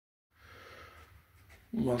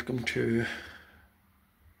Welcome to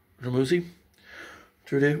Ramuzi.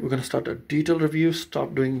 Today we're going to start a detailed review.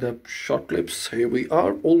 Stop doing the short clips. Here we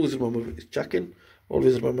are. Always remember check-in.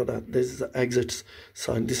 Always remember that this is the exit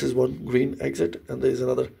sign. This is one green exit and there is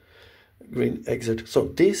another green exit. So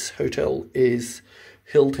this hotel is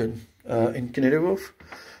Hilton in Canary Wharf,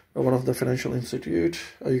 one of the financial institute.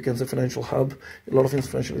 You can say financial hub. A lot of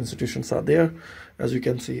financial institutions are there. As you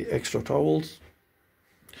can see, extra towels.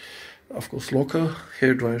 Of course, locker,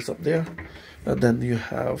 hair dryers up there, and then you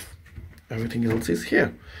have everything else is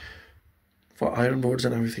here for iron boards,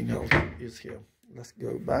 and everything else is here. Let's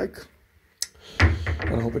go back,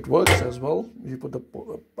 and I hope it works as well. You put the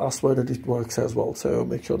password and it works as well, so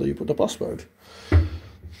make sure that you put the password.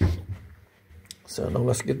 So now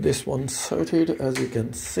let's get this one sorted. As you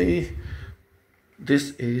can see, this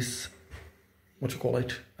is what you call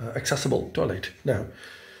it, accessible toilet. Now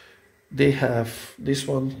they have this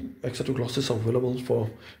one, extra two glasses available for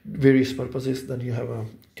various purposes. Then you have a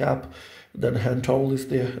cap, then hand towel is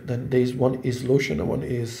there, then there's one is lotion and one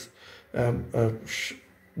is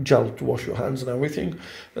gel to wash your hands and everything,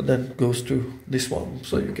 and then goes to this one.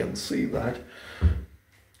 So you can see that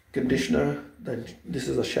conditioner, then this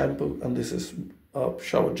is a shampoo, and this is a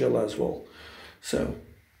shower gel as well. So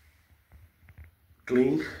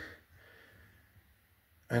clean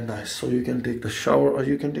and nice. So you can take the shower or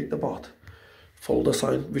you can take the bath. Follow the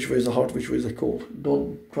sign, which way is the hot, which way is the cold.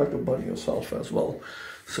 Don't try to burn yourself as well.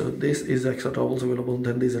 So this is extra towels available.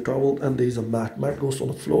 Then there's a towel and there's a mat. Mat goes on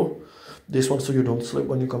the floor. This one so you don't slip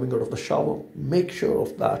when you're coming out of the shower. Make sure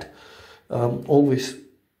of that. Always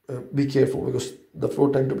be careful because the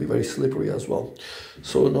floor tend to be very slippery as well.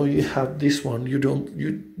 So now you have this one. You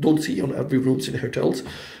don't see on every rooms in hotels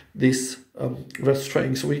this red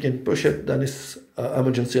string, so we can push it. Then it's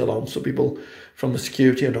emergency alarm, so people from the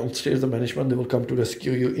security and downstairs, the management, they will come to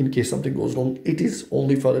rescue you in case something goes wrong. It is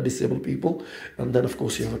only for the disabled people. And then of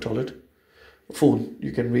course you have a toilet, phone,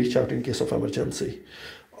 you can reach out in case of emergency.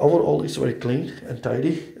 Overall it's very clean and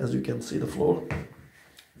tidy. As you can see the floor,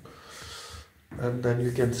 and then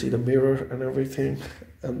you can see the mirror and everything,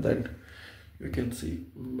 and then you can see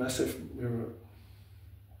massive mirror.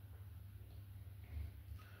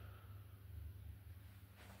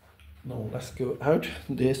 Now let's go out.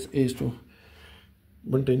 This is to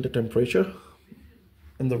maintain the temperature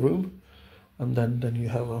in the room, and then you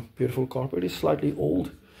have a beautiful carpet. It's slightly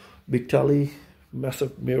old, big telly,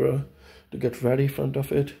 massive mirror to get ready in front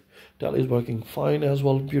of it. Telly is working fine as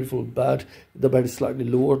well. Beautiful bed. The bed is slightly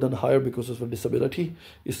lower than higher because of a disability.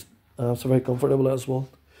 It's so very comfortable as well.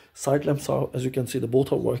 Side lamps are, as you can see, the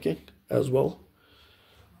both are working as well.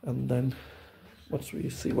 And then once we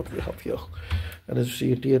see what we have here, and as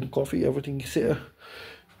you see, tea and coffee, everything is here.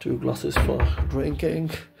 2 glasses for drinking,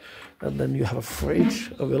 and then you have a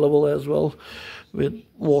fridge available as well with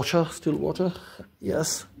water, still water.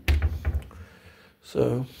 Yes.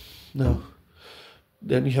 So now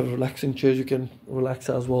then you have relaxing chairs. You can relax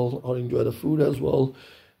as well or enjoy the food as well.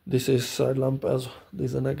 This is side lamp as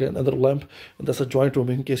there's another lamp, and that's a joint room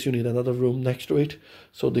in case you need another room next to it.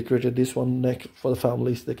 So they created this one next for the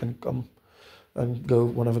families. They can come and go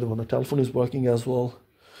whenever they want. The telephone is working as well.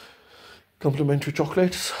 Complimentary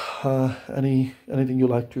chocolates. Anything you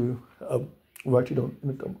like to write it down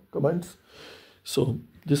in the comments. So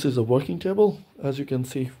this is a working table. As you can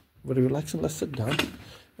see, very relaxing. Let's sit down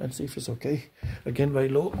and see if it's okay. Again, very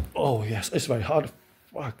low. Oh yes, it's very hard.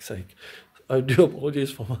 Fuck's sake. I do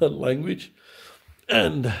apologize for my language.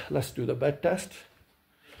 And let's do the bed test.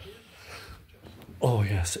 Oh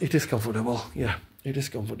yes, it is comfortable. Yeah, it is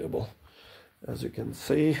comfortable. As you can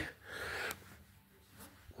see,